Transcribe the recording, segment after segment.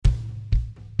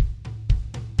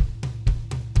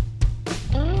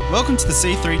Welcome to the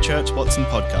C3 Church Watson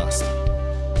podcast.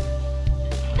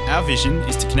 Our vision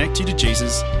is to connect you to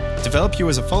Jesus, develop you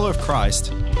as a follower of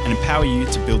Christ, and empower you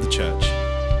to build the church.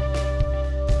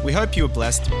 We hope you are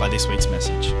blessed by this week's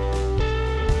message. So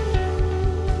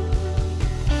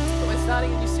we're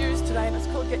starting a new series today and it's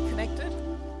called Get Connected.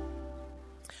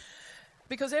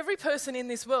 Because every person in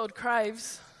this world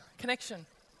craves connection.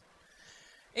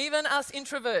 Even us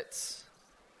introverts.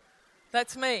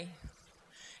 That's me.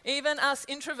 Even us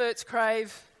introverts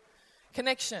crave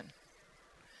connection.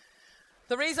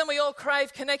 The reason we all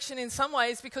crave connection in some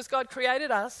ways is because God created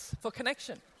us for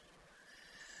connection.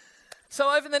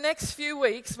 So over the next few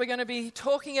weeks, we're going to be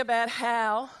talking about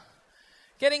how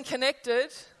getting connected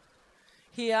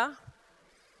here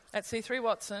at C3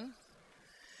 Watson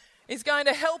is going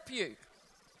to help you.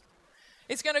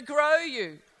 It's going to grow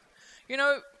you. You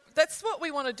know, that's what we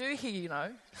want to do here, you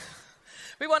know.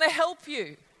 We want to help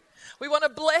you. We want to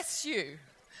bless you.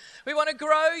 We want to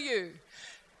grow you.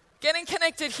 Getting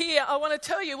connected here, I want to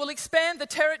tell you, will expand the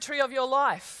territory of your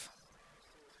life.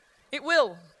 It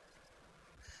will.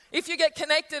 If you get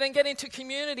connected and get into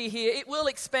community here, it will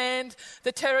expand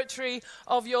the territory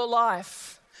of your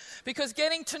life. Because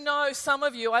getting to know some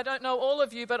of you, I don't know all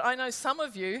of you, but I know some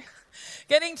of you,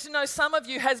 getting to know some of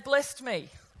you has blessed me.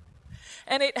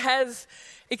 And it has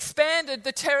expanded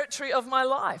the territory of my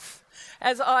life.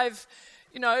 As I've,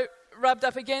 rubbed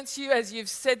up against you, as you've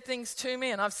said things to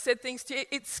me and I've said things to you.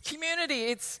 It's community,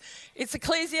 it's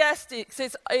Ecclesiastes,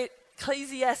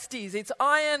 it's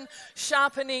iron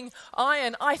sharpening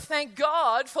iron. I thank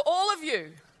God for all of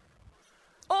you.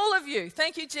 All of you.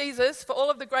 Thank you, Jesus, for all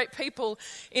of the great people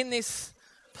in this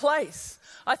place.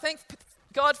 I thank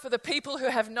God for the people who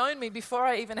have known me before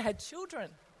I even had children.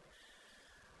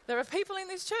 There are people in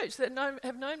this church that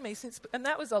have known me since, and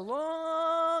that was a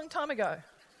long time ago.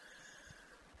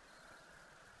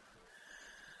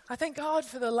 I thank God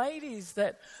for the ladies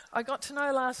that I got to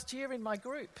know last year in my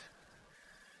group,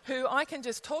 who I can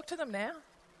just talk to them now.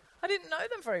 I didn't know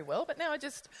them very well, but now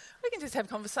we can just have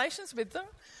conversations with them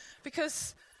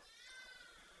because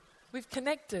we've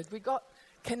connected, we got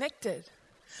connected.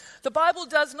 The Bible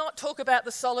does not talk about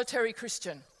the solitary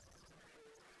Christian,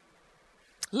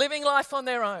 living life on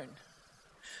their own,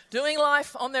 doing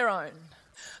life on their own.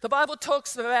 The Bible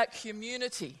talks about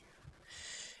community.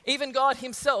 Even God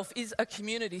himself is a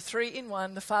community, 3 in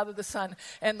 1, the Father, the Son,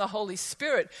 and the Holy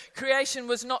Spirit. Creation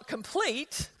was not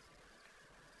complete.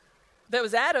 There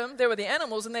was Adam, there were the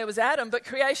animals, and there was Adam, but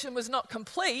creation was not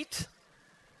complete.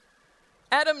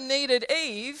 Adam needed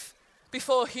Eve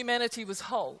before humanity was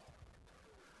whole.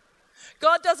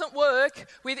 God doesn't work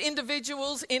with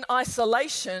individuals in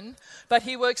isolation, but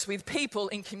he works with people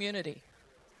in community.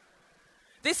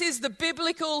 This is the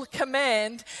biblical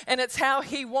command, and it's how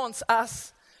he wants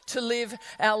us to live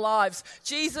our lives.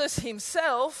 Jesus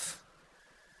himself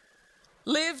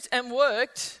lived and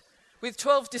worked with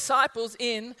 12 disciples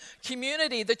in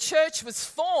community. The church was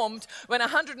formed when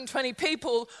 120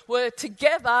 people were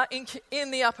together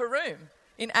in the upper room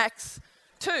in Acts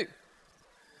 2.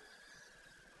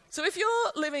 So if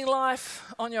you're living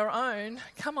life on your own,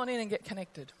 come on in and get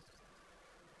connected.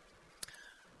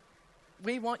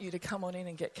 We want you to come on in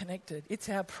and get connected. It's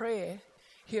our prayer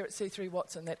here at C3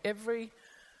 Watson that every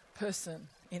person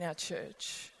in our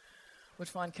church would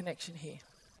find connection here,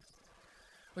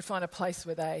 would find a place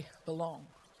where they belong.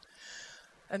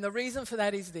 And the reason for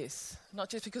that is this, not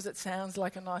just because it sounds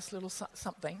like a nice little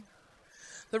something.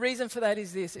 The reason for that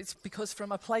is this, it's because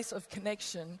from a place of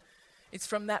connection, it's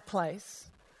from that place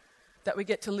that we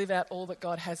get to live out all that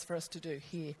God has for us to do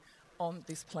here on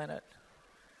this planet.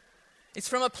 It's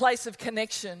from a place of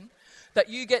connection that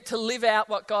you get to live out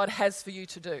what God has for you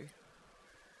to do.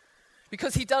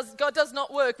 Because God does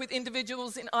not work with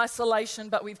individuals in isolation,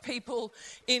 but with people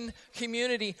in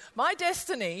community. My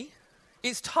destiny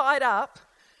is tied up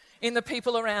in the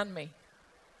people around me.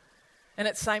 And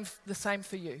it's the same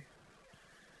for you.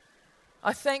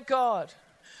 I thank God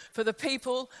for the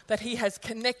people that he has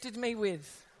connected me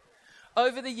with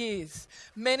over the years.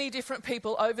 Many different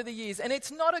people over the years. And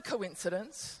it's not a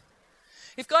coincidence.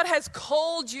 If God has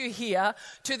called you here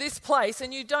to this place,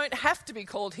 and you don't have to be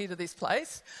called here to this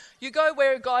place, you go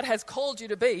where God has called you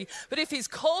to be. But if he's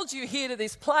called you here to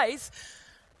this place,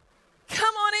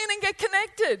 come on in and get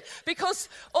connected, because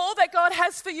all that God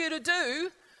has for you to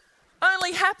do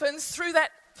only happens through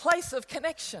that place of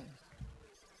connection.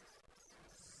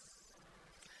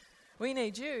 We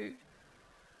need you,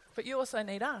 but you also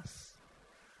need us.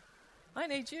 I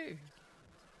need you.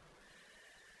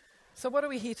 So what are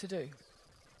we here to do?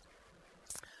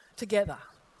 Together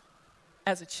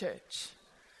as a church.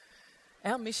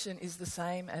 Our mission is the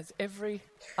same as every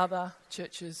other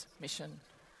church's mission.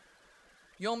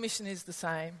 Your mission is the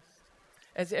same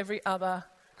as every other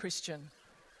Christian.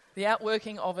 The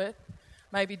outworking of it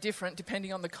may be different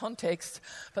depending on the context,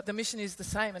 but the mission is the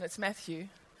same, and it's Matthew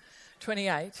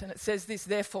 28, and it says this: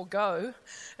 "Therefore go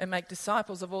and make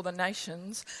disciples of all the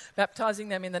nations, baptizing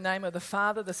them in the name of the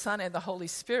Father, the Son, and the Holy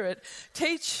Spirit.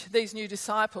 Teach these new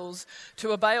disciples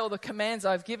to obey all the commands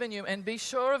I've given you, and be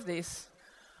sure of this,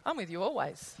 I'm with you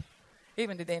always,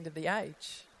 even to the end of the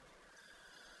age."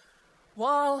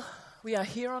 While we are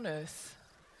here on earth,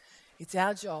 it's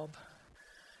our job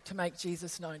to make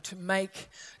Jesus known, to make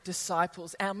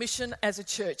disciples. Our mission as a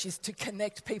church is to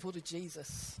connect people to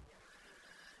Jesus.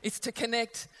 It's to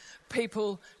connect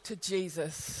people to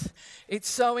Jesus. It's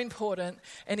so important,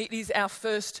 and it is our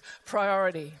first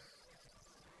priority.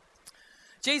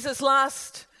 Jesus'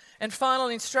 last and final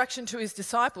instruction to his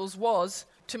disciples was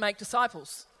to make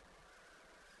disciples.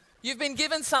 You've been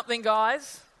given something,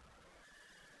 guys.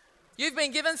 You've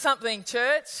been given something,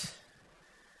 church.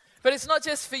 But it's not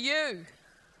just for you.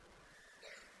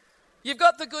 You've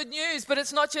got the good news, but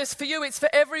it's not just for you. It's for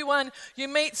everyone you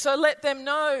meet, so let them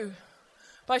know.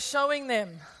 By showing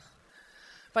them,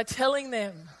 by telling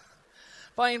them,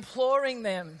 by imploring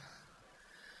them.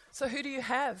 So who do you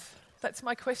have? That's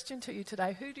my question to you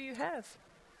today. Who do you have?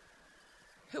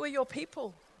 Who are your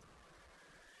people?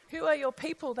 Who are your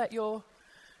people that you're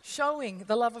showing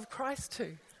the love of Christ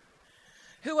to?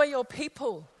 Who are your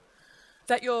people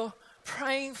that you're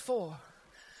praying for?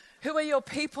 Who are your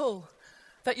people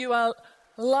that you are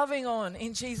loving on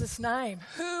in Jesus' name?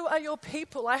 Who are your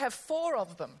people? I have 4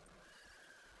 of them.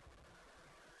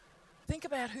 Think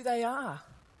about who they are.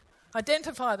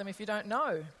 Identify them if you don't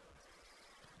know.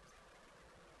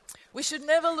 We should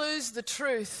never lose the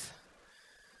truth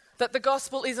that the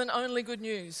gospel isn't only good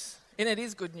news, and it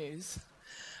is good news,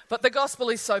 but the gospel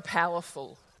is so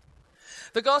powerful.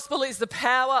 The gospel is the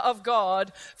power of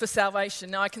God for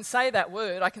salvation. Now, I can say that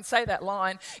word, I can say that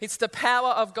line. It's the power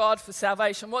of God for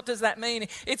salvation. What does that mean?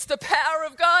 It's the power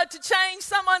of God to change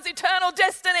someone's eternal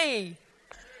destiny.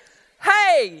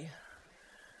 Hey!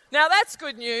 Now that's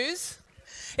good news.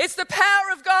 It's the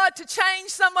power of God to change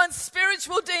someone's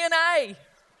spiritual DNA.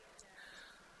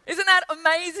 Isn't that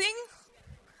amazing?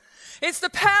 It's the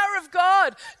power of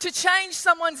God to change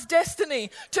someone's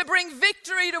destiny, to bring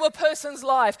victory to a person's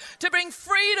life, to bring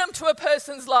freedom to a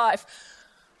person's life.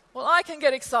 Well, I can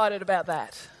get excited about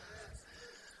that.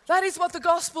 That is what the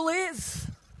gospel is.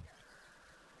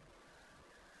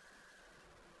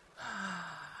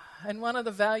 And one of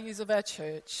the values of our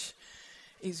church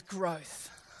is growth.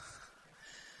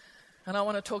 And I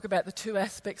want to talk about the 2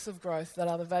 aspects of growth that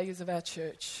are the values of our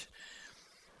church.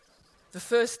 The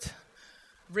first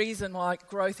reason why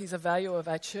growth is a value of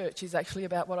our church is actually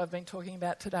about what I've been talking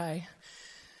about today,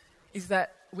 is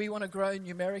that we want to grow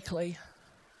numerically,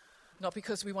 not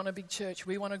because we want a big church.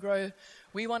 We want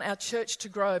our church to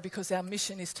grow because our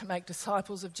mission is to make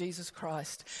disciples of Jesus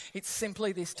Christ. It's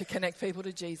simply this, to connect people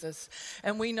to Jesus.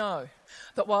 And we know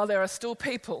that while there are still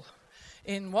people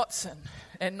in Watson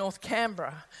and North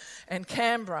Canberra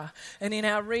and in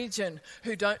our region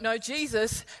who don't know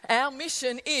Jesus, our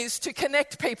mission is to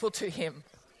connect people to him.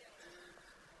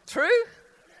 True?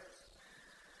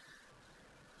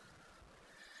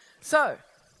 So,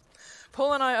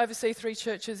 Paul and I oversee 3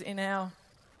 churches in our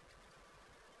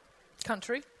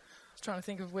country. I was trying to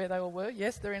think of where they all were.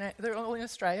 Yes, they're all in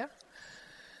Australia.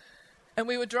 And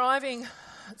we were driving,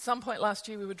 at some point last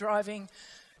year, we were driving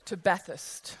to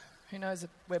Bathurst. Who knows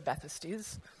where Bathurst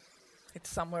is? It's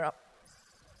somewhere up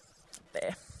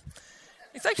there.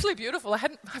 It's actually beautiful.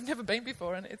 I've never been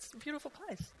before, and it's a beautiful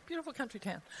place, beautiful country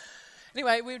town.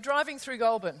 Anyway, we were driving through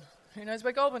Goulburn. Who knows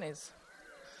where Goulburn is?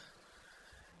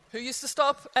 Who used to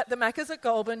stop at the Macca's at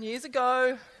Goulburn years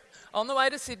ago on the way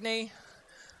to Sydney?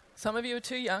 Some of you are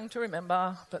too young to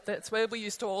remember, but that's where we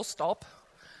used to all stop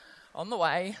on the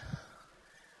way.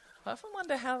 I often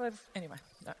wonder how they've... Anyway,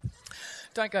 no,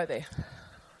 don't go there.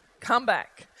 Come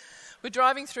back. We're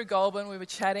driving through Goulburn. We were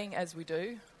chatting as we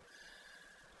do.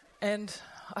 And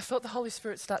I felt the Holy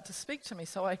Spirit start to speak to me.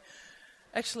 So I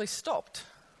actually stopped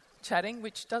chatting,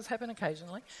 which does happen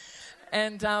occasionally.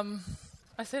 And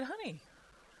I said, honey,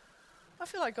 I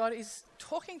feel like God is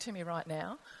talking to me right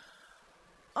now.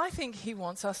 I think he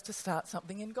wants us to start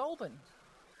something in Goulburn.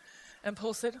 And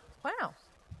Paul said, wow,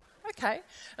 okay.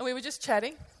 And we were just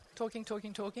chatting, talking.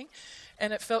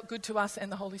 And it felt good to us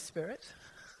and the Holy Spirit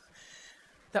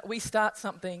that we start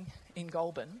something in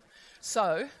Goulburn.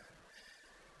 So,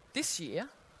 this year,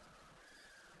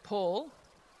 Paul,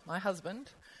 my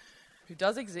husband, who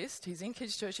does exist, he's in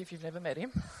Kids Church if you've never met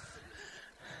him,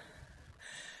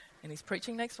 and and he's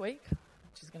preaching next week,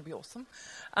 which is going to be awesome.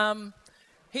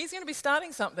 He's going to be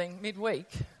starting something midweek.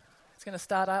 It's going to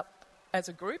start up as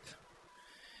a group,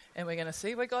 and we're going to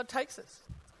see where God takes us.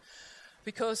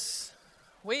 Because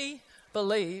we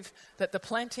believe that the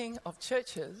planting of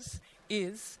churches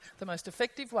is the most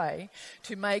effective way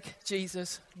to make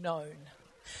Jesus known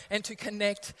and to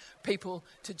connect people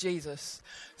to Jesus.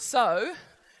 So,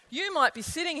 you might be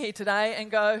sitting here today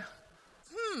and go,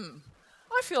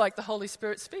 I feel like the Holy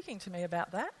Spirit's speaking to me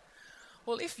about that.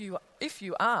 Well, if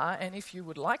you are, and if you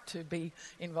would like to be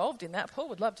involved in that, Paul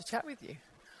would love to chat with you.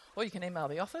 Or you can email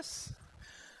the office.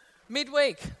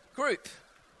 Midweek, group.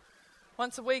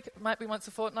 Once a week, it might be once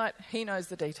a fortnight. He knows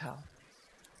the detail.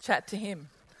 Chat to him.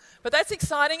 But that's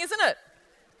exciting, isn't it?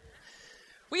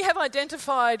 We have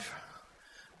identified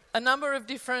a number of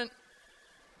different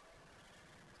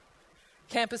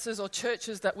campuses or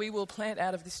churches that we will plant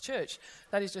out of this church.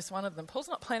 That is just one of them. Paul's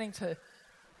not planning to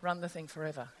run the thing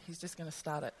forever. He's just going to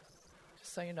start it.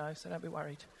 Just so you know, so don't be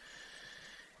worried.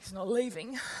 He's not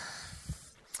leaving.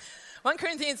 1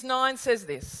 Corinthians 9 says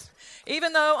this,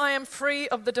 "Even though I am free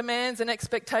of the demands and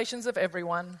expectations of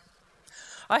everyone,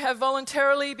 I have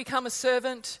voluntarily become a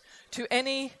servant to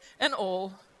any and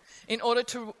all in order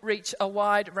to reach a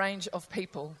wide range of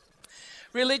people.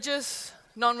 Religious,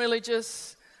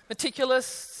 non-religious,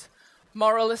 meticulous,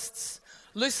 moralists,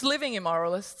 loose-living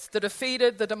immoralists, the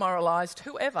defeated, the demoralized,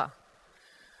 whoever.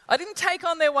 I didn't take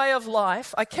on their way of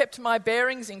life. I kept my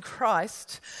bearings in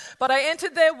Christ, but I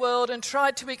entered their world and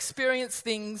tried to experience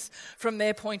things from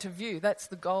their point of view." That's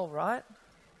the goal, right?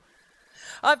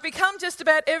 "I've become just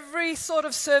about every sort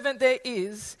of servant there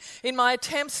is in my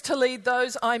attempts to lead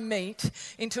those I meet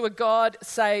into a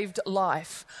God-saved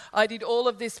life. I did all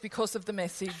of this because of the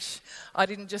message. I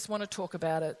didn't just want to talk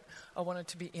about it. I wanted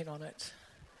to be in on it."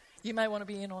 You may want to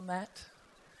be in on that.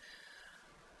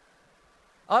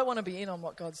 I want to be in on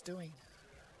what God's doing.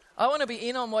 I want to be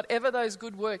in on whatever those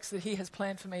good works that he has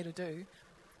planned for me to do.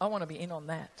 I want to be in on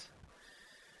that.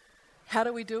 How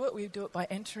do we do it? We do it by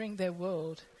entering their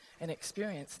world and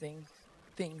experiencing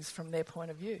things from their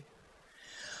point of view.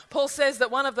 Paul says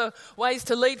that one of the ways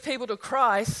to lead people to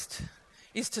Christ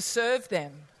is to serve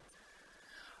them.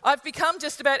 "I've become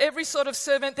just about every sort of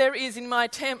servant there is in my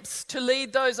attempts to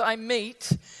lead those I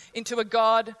meet into a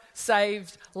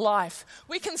God-saved life."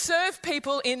 We can serve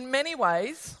people in many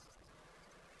ways.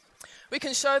 We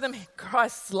can show them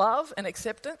Christ's love and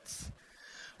acceptance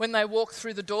when they walk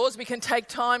through the doors. We can take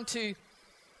time to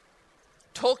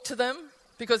talk to them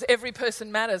because every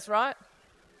person matters, right?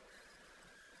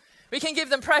 We can give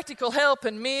them practical help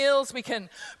and meals. We can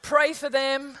pray for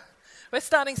them. We're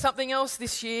starting something else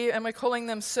this year, and we're calling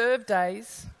them Serve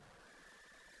Days,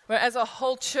 where as a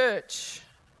whole church,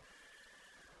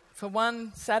 for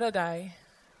one Saturday,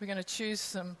 we're going to choose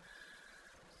some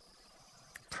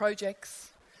projects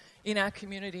in our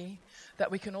community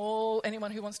that we can all,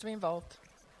 anyone who wants to be involved,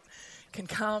 can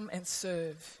come and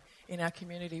serve in our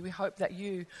community. We hope that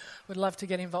you would love to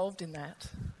get involved in that.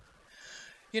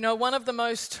 You know, one of the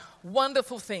most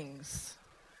wonderful things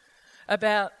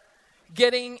about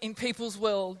getting in people's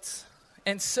worlds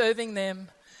and serving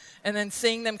them and then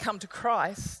seeing them come to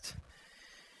Christ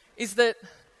is that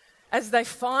as they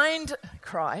find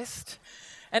Christ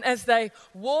and as they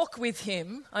walk with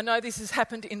him, I know this has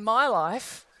happened in my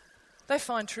life, they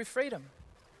find true freedom.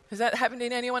 Has that happened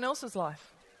in anyone else's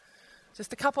life?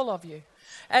 Just a couple of you.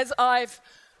 As I've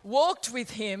walked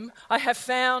with him, I have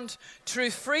found true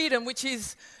freedom, which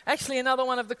is actually another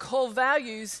one of the core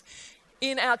values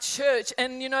in our church.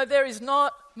 And you know, there is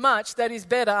not much that is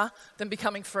better than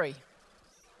becoming free.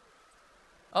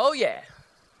 Oh yeah.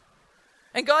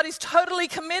 And God is totally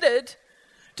committed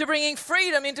to bringing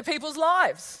freedom into people's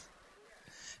lives.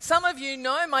 Some of you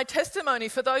know my testimony.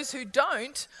 For those who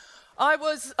don't, I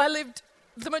lived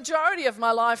the majority of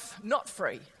my life not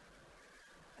free.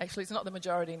 Actually, it's not the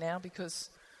majority now because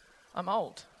I'm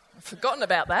old. I've forgotten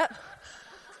about that.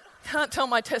 Can't tell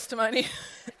my testimony.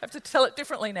 I have to tell it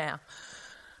differently now.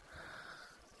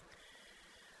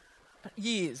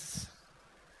 Years,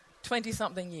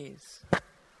 20-something years,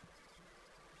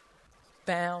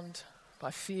 bound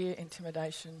by fear,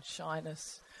 intimidation,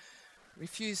 shyness,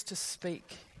 refused to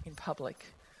speak in public.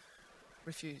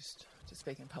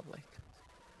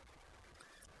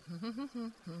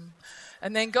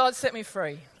 And then God set me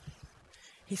free.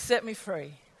 He set me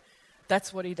free.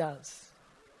 That's what he does.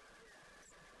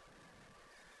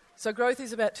 So growth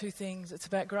is about two things. It's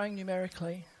about growing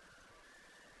numerically,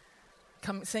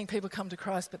 seeing people come to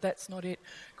Christ, but that's not it.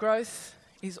 Growth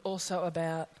is also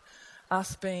about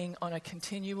us being on a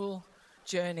continual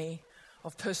journey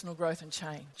of personal growth and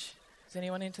change. Is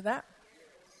anyone into that?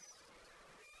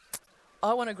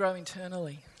 I want to grow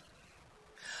internally.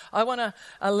 I want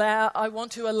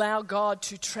to allow God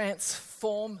to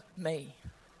transform me.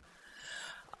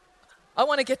 I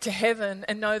want to get to heaven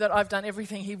and know that I've done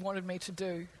everything He wanted me to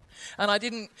do. And I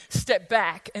didn't step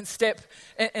back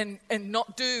and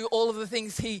not do all of the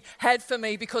things He had for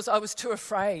me because I was too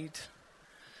afraid.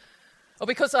 Or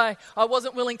because I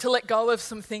wasn't willing to let go of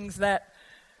some things that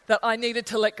I needed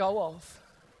to let go of.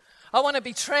 I want to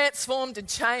be transformed and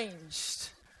changed.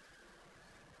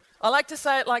 I like to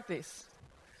say it like this.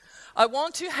 I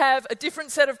want to have a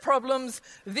different set of problems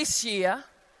this year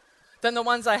than the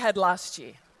ones I had last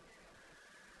year.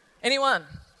 Anyone?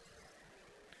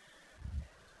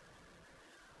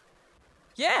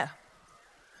 Yeah.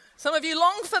 Some of you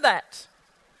long for that.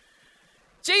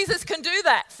 Jesus can do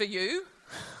that for you.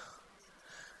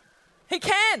 He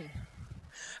can.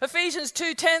 Ephesians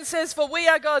 2:10 says, "For we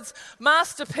are God's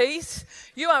masterpiece."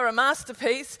 You are a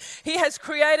masterpiece. He has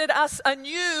created us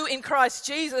anew in Christ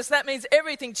Jesus. That means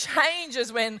everything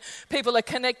changes when people are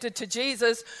connected to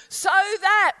Jesus.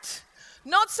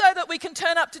 Not so that we can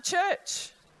turn up to church.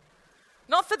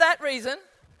 Not for that reason.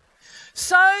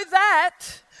 So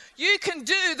that you can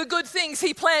do the good things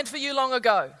He planned for you long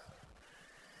ago.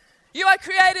 You are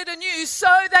created anew so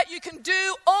that you can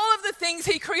do all of the things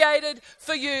He created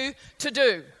for you to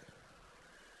do.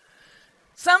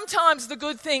 Sometimes the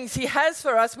good things He has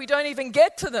for us, we don't even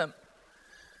get to them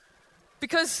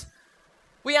because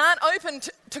we aren't open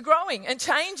to growing and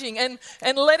changing and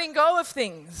letting go of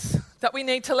things that we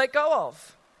need to let go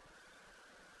of.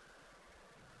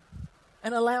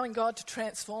 And allowing God to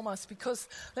transform us, because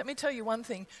let me tell you one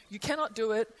thing, you cannot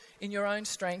do it in your own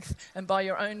strength and by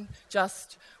your own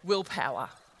just willpower.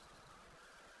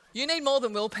 You need more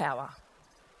than willpower.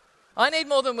 I need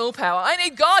more than willpower. I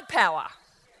need God power.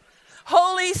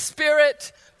 Holy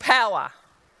Spirit power.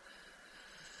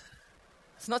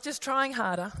 It's not just trying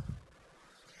harder.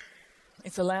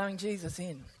 It's allowing Jesus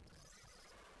in.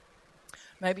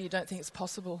 Maybe you don't think it's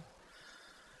possible.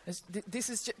 This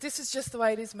is just the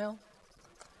way it is, Mel.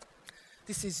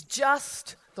 This is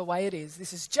just the way it is.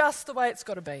 This is just the way it's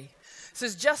got to be. This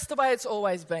is just the way it's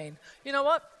always been. You know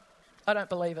what? I don't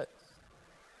believe it.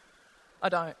 I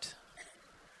don't.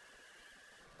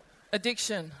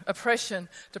 Addiction, oppression,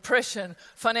 depression,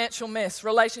 financial mess,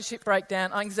 relationship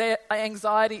breakdown,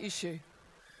 anxiety issue.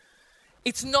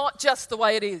 It's not just the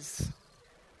way it is.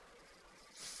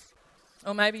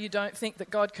 Or maybe you don't think that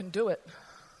God can do it.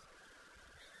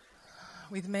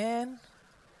 With man,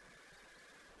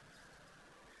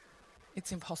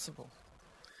 it's impossible.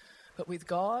 But with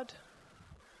God,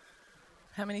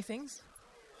 how many things?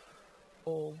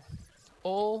 All,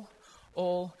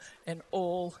 and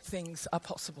all things are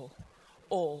possible.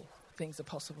 All things are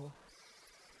possible.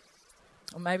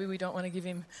 Or maybe we don't want to give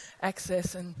Him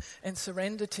access and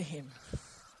surrender to Him.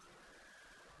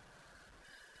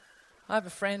 I have a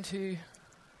friend who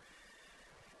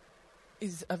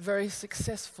is a very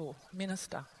successful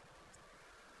minister.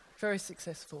 Very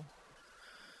successful.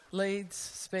 Leads,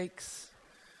 speaks,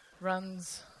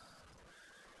 runs,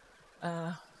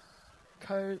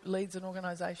 co-leads an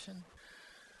organisation.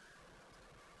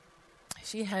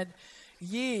 She had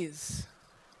years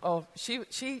of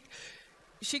she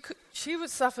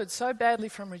was suffered so badly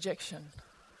from rejection,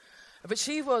 but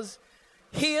she was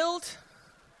healed,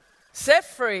 set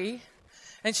free,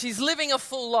 and she's living a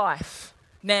full life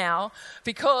now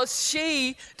because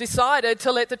she decided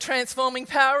to let the transforming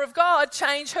power of God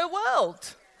change her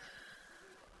world.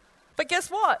 But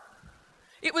guess what?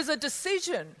 It was a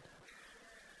decision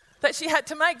that she had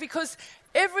to make, because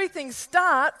everything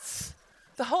starts,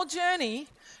 the whole journey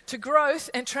to growth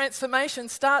and transformation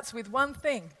starts with one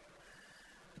thing.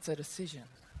 It's a decision.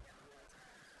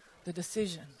 The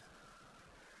decision.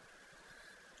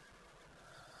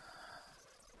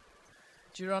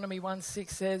 Deuteronomy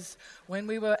 1:6 says, "When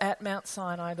we were at Mount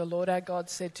Sinai, the Lord our God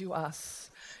said to us,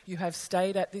 'You have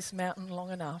stayed at this mountain long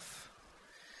enough.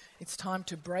 It's time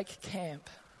to break camp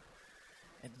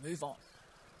and move on.'"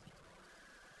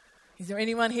 Is there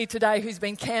anyone here today who's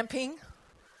been camping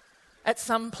at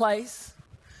some place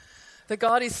that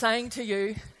God is saying to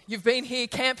you, you've been here,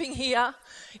 camping here,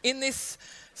 in this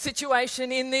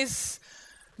situation, in this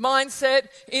mindset,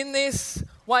 in this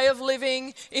way of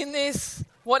living, in this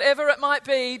whatever it might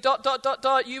be, ...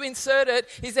 you insert it.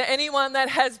 Is there anyone that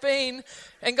has been,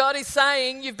 and God is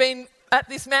saying, you've been at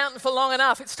this mountain for long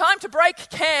enough. It's time to break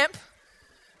camp.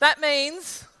 That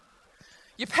means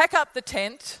you pack up the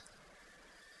tent,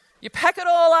 you pack it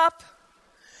all up,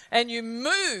 and you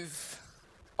move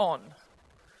on.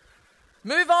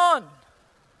 Move on.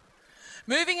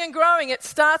 Moving and growing, it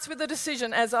starts with a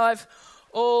decision, as I've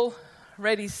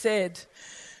already said.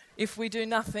 if we do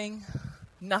nothing,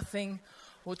 nothing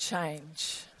will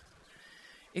change.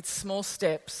 It's small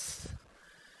steps,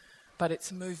 but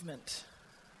it's movement.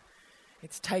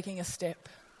 It's taking a step.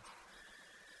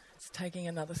 It's taking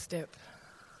another step.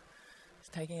 It's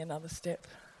taking another step.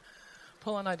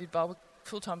 Paul and I did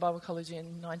full-time Bible college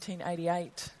in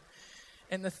 1988,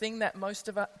 and the thing that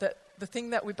the thing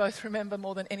that we both remember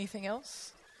more than anything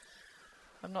else,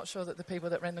 I'm not sure that the people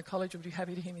that ran the college would be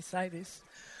happy to hear me say this,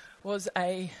 was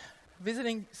a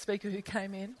visiting speaker who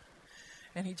came in,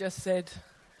 and he just said,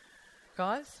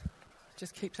 guys,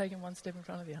 just keep taking one step in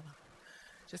front of the other.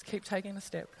 Just keep taking a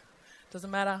step. Doesn't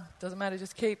matter,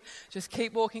 just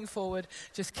keep walking forward,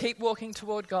 just keep walking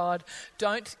toward God.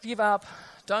 Don't give up,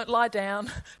 don't lie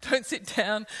down, don't sit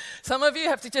down. Some of you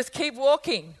have to just keep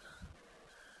walking.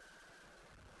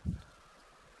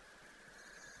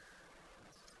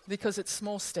 Because it's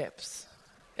small steps.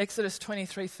 Exodus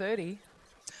 23:30,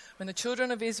 when the children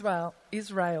of Israel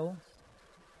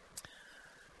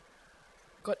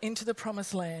got into the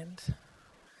promised land,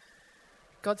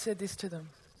 God said this to them,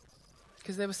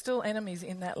 because there were still enemies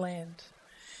in that land.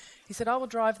 He said, I will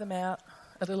drive them out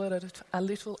a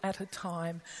little at a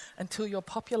time until your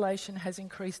population has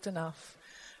increased enough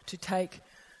to take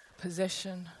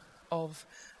possession of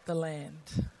the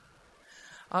land.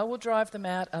 I will drive them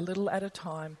out a little at a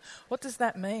time. What does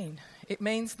that mean? It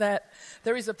means that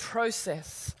there is a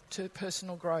process to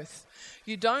personal growth.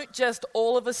 You don't just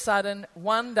all of a sudden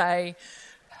one day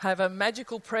have a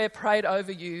magical prayer prayed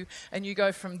over you and you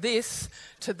go from this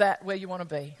to that where you want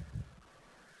to be.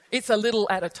 It's a little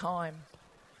at a time.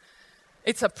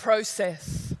 It's a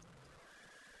process.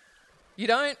 You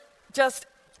don't just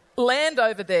land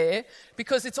over there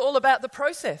because it's all about the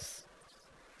process.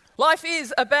 Life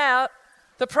is about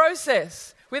the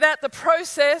process. Without the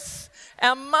process,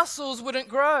 our muscles wouldn't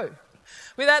grow.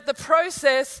 Without the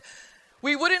process,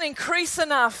 we wouldn't increase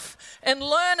enough and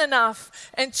learn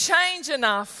enough and change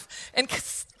enough and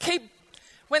keep,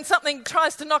 when something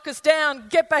tries to knock us down,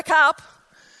 get back up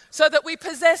so that we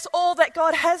possess all that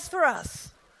God has for us.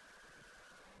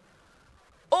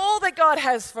 All that God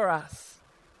has for us.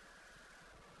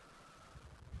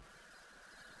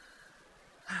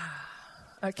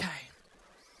 Okay.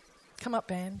 Come up,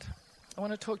 band. I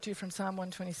want to talk to you from Psalm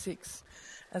 126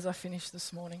 as I finish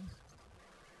this morning.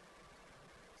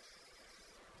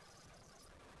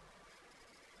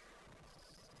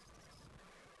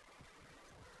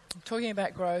 I'm talking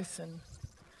about growth and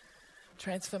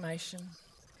transformation.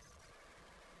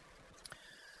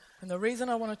 And the reason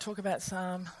I want to talk about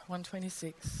Psalm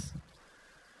 126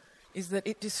 is that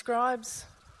it describes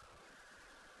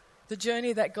the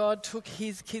journey that God took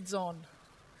his kids on.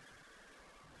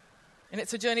 And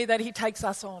it's a journey that he takes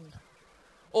us on,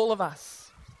 all of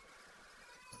us.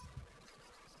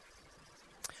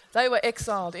 They were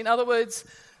exiled. In other words,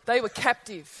 they were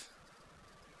captive.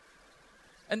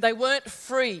 And they weren't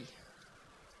free.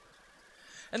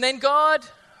 And then God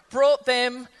brought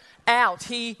them out.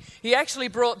 He actually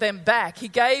brought them back. He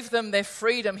gave them their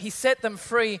freedom. He set them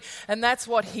free. And that's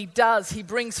what he does. He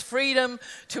brings freedom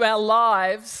to our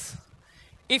lives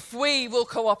if we will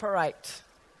cooperate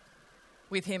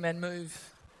with him and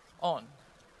move on.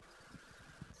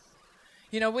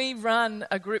 You know, we run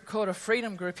a group called a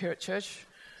Freedom Group here at church.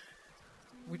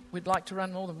 We'd like to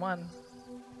run more than one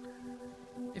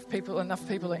if enough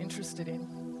people are interested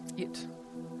in it.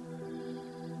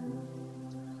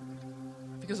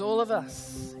 Because all of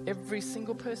us, every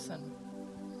single person,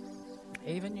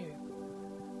 even you,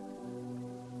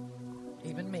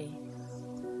 even me,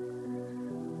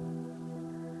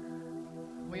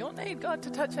 we all need God to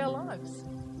touch our lives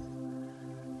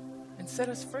and set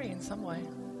us free in some way.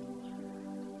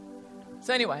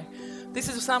 So anyway, this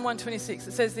is Psalm 126.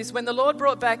 It says this: when the Lord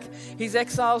brought back his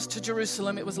exiles to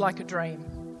Jerusalem, it was like a dream.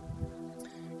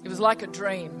 It was like a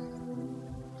dream.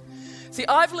 See,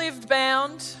 I've lived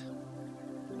bound,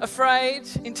 afraid,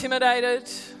 intimidated,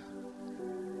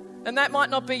 and that might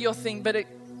not be your thing, but it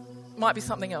might be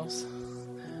something else.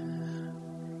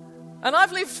 And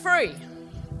I've lived free.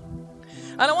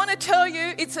 And I want to tell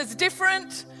you, it's as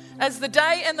different as the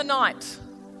day and the night.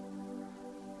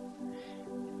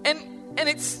 And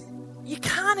it's, you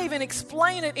can't even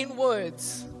explain it in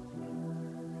words.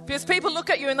 Because people look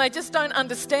at you and they just don't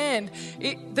understand.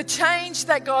 The change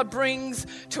that God brings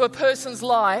to a person's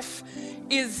life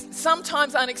is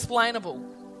sometimes unexplainable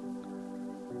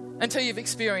until you've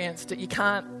experienced it. You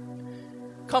can't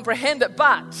comprehend it.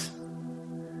 But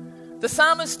the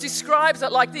psalmist describes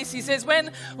it like this. He says,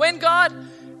 when God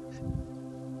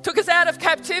took us out of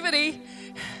captivity,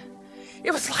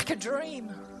 it was like a dream.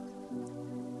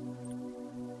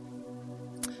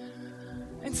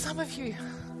 And some of you,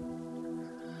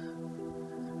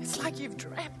 It's like you've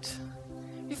dreamt.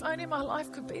 If only my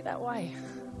life could be that way.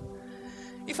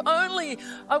 If only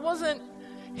I wasn't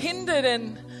hindered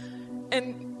and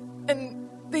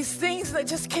these things that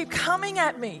just keep coming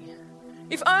at me.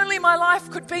 If only my life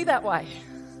could be that way.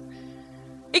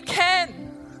 It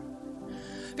can.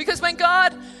 Because when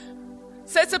God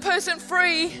sets a person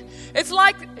free, it's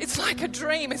like a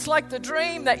dream. It's like the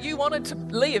dream that you wanted to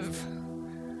live.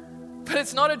 But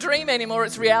it's not a dream anymore,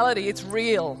 it's reality, it's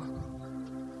real.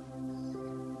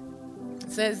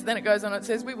 It says, then it goes on, it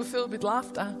says, we were filled with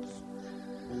laughter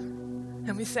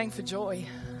and we sang for joy.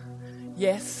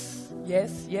 Yes,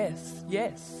 yes, yes,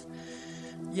 yes.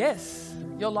 Yes,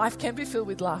 your life can be filled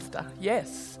with laughter.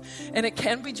 Yes, and it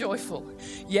can be joyful.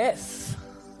 Yes.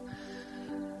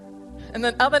 And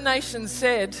then other nations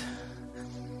said,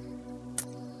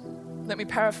 let me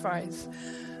paraphrase,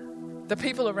 the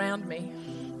people around me,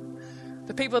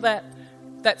 the people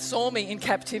that saw me in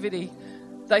captivity,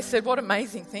 they said, what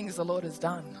amazing things the Lord has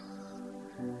done.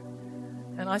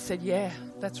 And I said, yeah,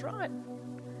 that's right.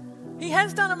 He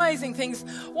has done amazing things.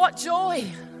 What joy.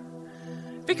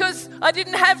 Because I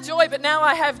didn't have joy, but now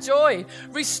I have joy.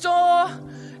 Restore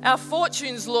our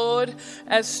fortunes, Lord,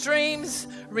 as streams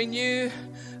renew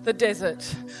the desert.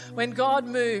 When God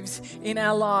moves in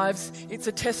our lives, it's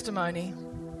a testimony.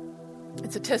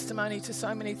 It's a testimony to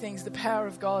so many things. The power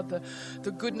of God,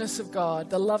 the goodness of God,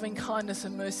 the loving kindness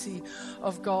and mercy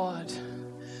of God.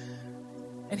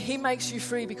 And He makes you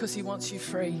free because He wants you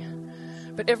free.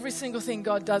 But every single thing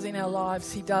God does in our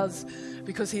lives, He does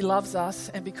because He loves us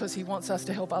and because He wants us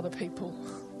to help other people.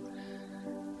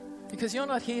 Because you're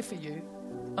not here for you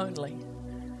only.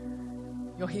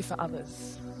 You're here for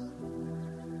others.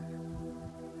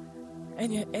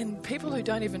 And people who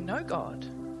don't even know God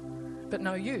but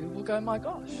know you will go, my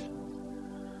gosh,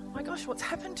 what's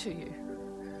happened to you?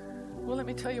 Well, let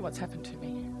me tell you what's happened to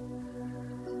me.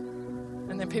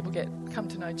 And then people come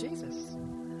to know Jesus.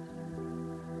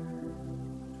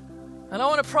 And I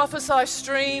want to prophesy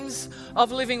streams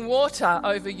of living water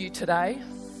over you today.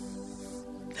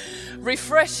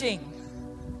 Refreshing.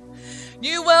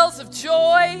 New wells of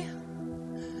joy,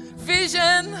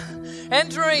 vision, and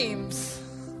dreams.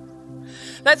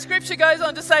 That scripture goes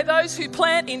on to say, those who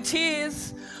plant in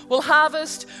tears will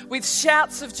harvest with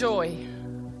shouts of joy.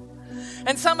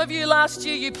 And some of you last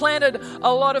year, you planted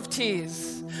a lot of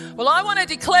tears. Well, I want to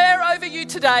declare over you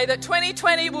today that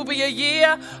 2020 will be a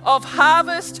year of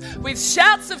harvest with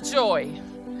shouts of joy.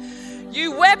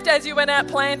 You wept as you went out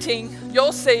planting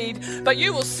your seed, but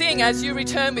you will sing as you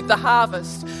return with the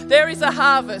harvest. There is a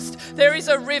harvest. There is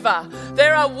a river.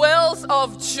 There are wells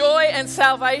of joy and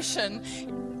salvation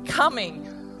coming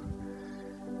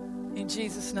in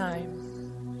Jesus' name.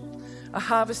 A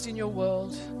harvest in your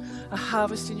world, a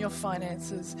harvest in your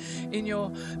finances, in your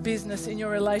business, in your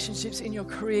relationships, in your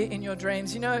career, in your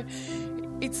dreams. You know,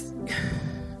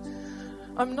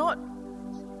 I'm not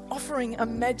offering a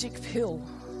magic pill.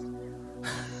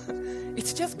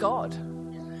 It's just God.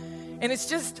 And it's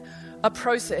just a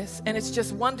process, and it's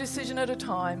just one decision at a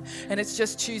time, and it's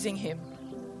just choosing Him.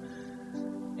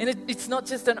 And it's not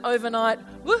just an overnight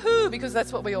woohoo, because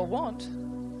that's what we all want.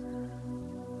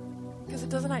 Because it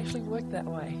doesn't actually work that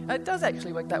way. It does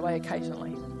actually work that way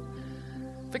occasionally.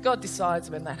 But God decides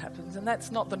when that happens, and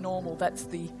that's not the normal, that's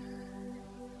the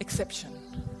exception.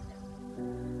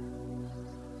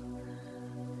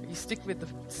 You stick with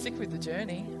the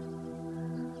journey.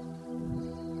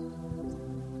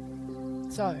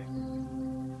 So,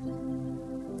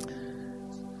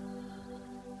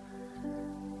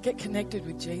 get connected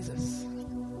with Jesus.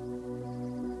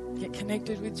 Get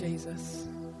connected with Jesus.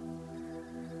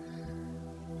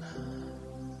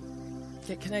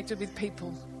 Get connected with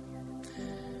people.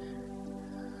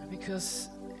 Because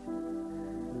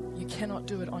you cannot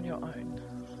do it on your own.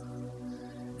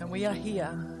 And we are here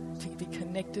to be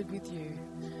connected with you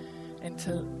and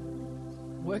to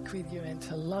work with you and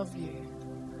to love you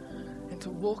and to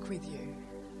walk with you.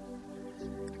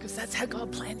 Because that's how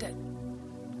God planned it.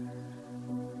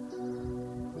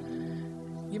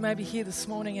 You may be here this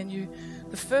morning and you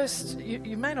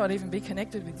may not even be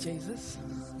connected with Jesus.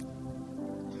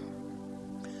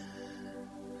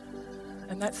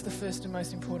 And that's the first and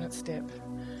most important step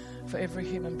for every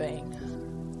human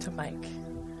being to make.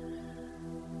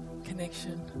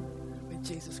 Connection with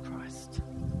Jesus Christ.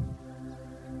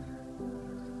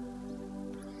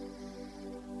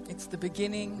 It's the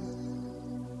beginning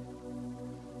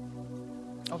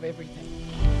of everything.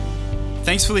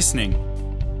 Thanks for listening.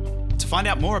 To find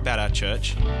out more about our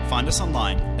church, find us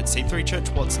online at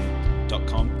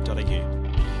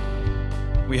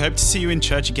c3churchwatson.com.au. We hope to see you in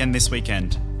church again this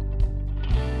weekend.